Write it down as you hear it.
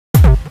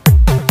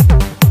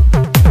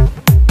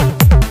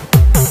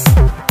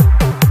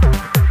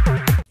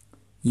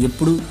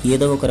ఎప్పుడు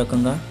ఏదో ఒక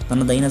రకంగా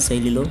తనదైన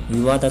శైలిలో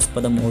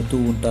వివాదాస్పదం అవుతూ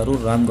ఉంటారు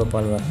రామ్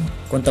గోపాల్ వర్మ.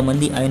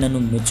 కొంతమంది ఆయనను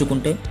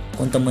మెచ్చుకుంటే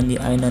కొంతమంది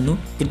ఆయనను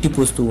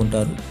తిట్టిపోస్తూ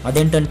ఉంటారు.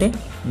 అదేంటంటే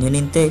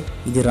నేనింతే,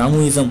 ఇది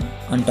రాముయిజం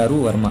అంటారు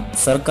వర్మ.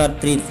 సర్కార్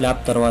 3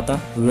 ఫ్లాప్ తర్వాత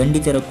వెండి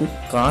తెరకు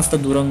కాస్త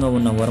దూరంగా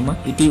ఉన్న వర్మ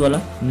ఇటీవల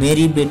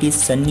Mary Beti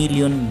Sunny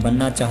Leone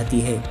Banna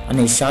చాహతి high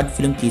అనే షార్ట్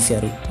ఫిల్మ్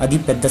తీశారు. అది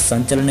పెద్ద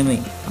సంచలనమే.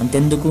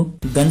 అంతెందుకు,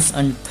 guns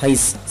and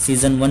thighs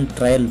season 1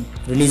 trial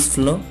release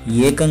లో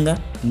ఏకంగా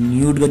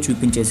న్యూడ్ గా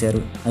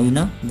చూపించేశారు.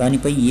 అయినా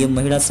దానిపై ఏ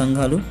మహిళా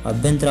సంఘాలు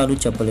అభ్యంతరాలు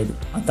చెప్పలేదు.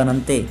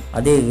 అతనంతే.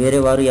 అదే వేరే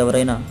వారు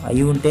ఎవరైనా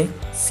అయి ఉంటే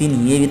సీన్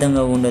ఏ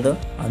విధంగా ఉండదో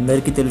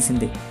అందరికీ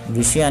తెలిసిందే.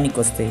 విషయానికి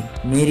వస్తే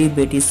Mary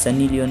Beti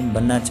Sunny Leone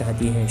Banna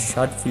చాహతి high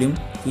short film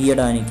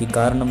తీయడానికి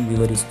కారణం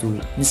వివరిస్తూ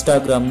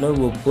ఇన్స్టాగ్రామ్ లో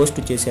ఓ పోస్ట్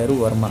చేశారు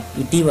వర్మ.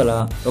 ఇటీవల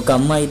ఒక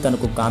అమ్మాయి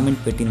తనకు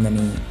కామెంట్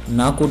పెట్టిందని,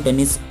 నాకు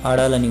టెన్నిస్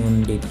ఆడాలని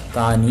ఉండేది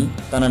కానీ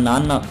తన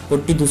నాన్న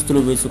పొట్టి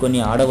దుస్తులు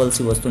వేసుకొని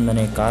ఆడవలసి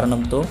వస్తుందనే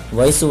కారణంతో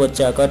వయసు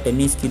వచ్చాక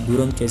టెన్నిస్ కి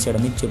దూరం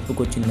చేశాడని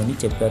చెప్పుకొచ్చిందని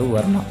చెప్పారు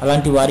వర్మ.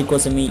 అలాంటి వారి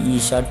కోసమే ఈ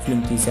షార్ట్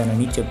ఫిల్మ్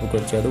తీశానని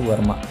చెప్పుకొచ్చాడు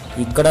వర్మ.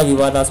 ఇక్కడ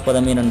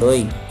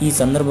వివాదాస్పదమేనండోయ్. ఈ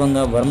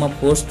సందర్భంగా వర్మ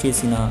పోస్ట్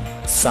చేసిన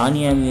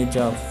సానియా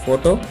మీర్జా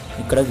ఫోటో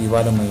ఇక్కడ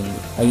వివాదమైంది.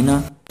 అయినా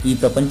ఈ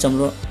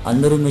ప్రపంచంలో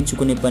అందరూ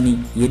మెచ్చుకునే పని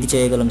ఏది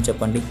చేయగలం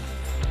చెప్పండి.